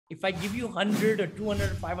If I give you 100 or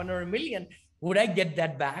 200 or 500 or a million, would I get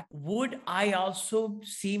that back? Would I also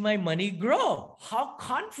see my money grow? How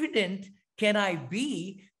confident can I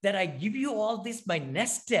be that I give you all this, my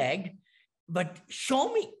nest egg, but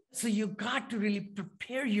show me? So you got to really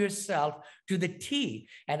prepare yourself to the T.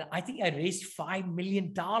 And I think I raised $5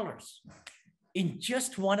 million in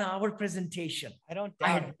just 1 hour presentation. I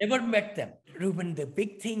had never met them. Ruben, the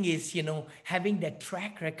big thing is, having that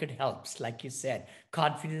track record helps. Like you said,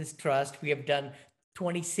 confidence, trust. We have done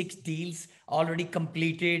 26 deals already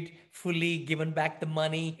completed, fully given back the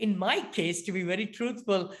money. In my case, to be very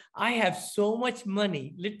truthful, I have so much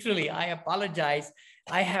money. Literally, I apologize.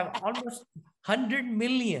 I have almost 100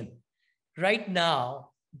 million right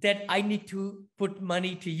now that I need to put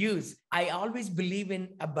money to use. I always believe in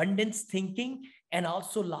abundance thinking and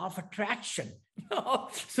also law of attraction.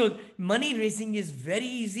 So money raising is very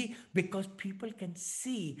easy because people can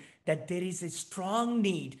see that there is a strong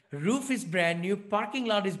need. Roof is brand new, parking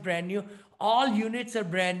lot is brand new, all units are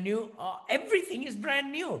brand new, everything is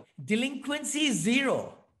brand new. Delinquency is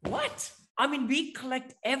zero. What? I mean, we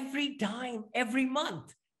collect every dime every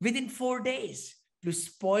month within 4 days to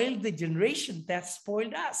spoil the generation that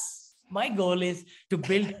spoiled us. My goal is to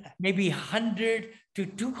build maybe 100 to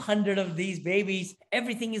 200 of these babies.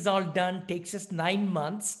 Everything is all done, takes us 9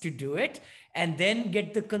 months to do it, and then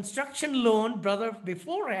get the construction loan, brother,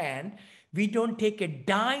 beforehand. We don't take a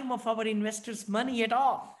dime of our investors' money at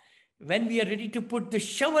all. When we are ready to put the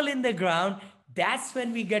shovel in the ground, that's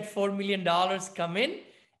when we get $4 million come in,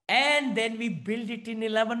 and then we build it in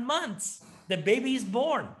 11 months. The baby is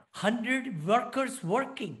born. 100 workers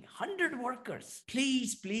working, 100 workers.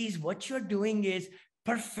 Please, what you're doing is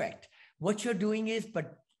perfect. What you're doing is,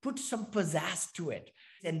 but put some pizzazz to it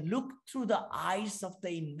and look through the eyes of the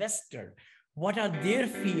investor. What are their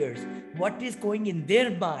fears? What is going in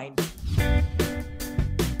their mind?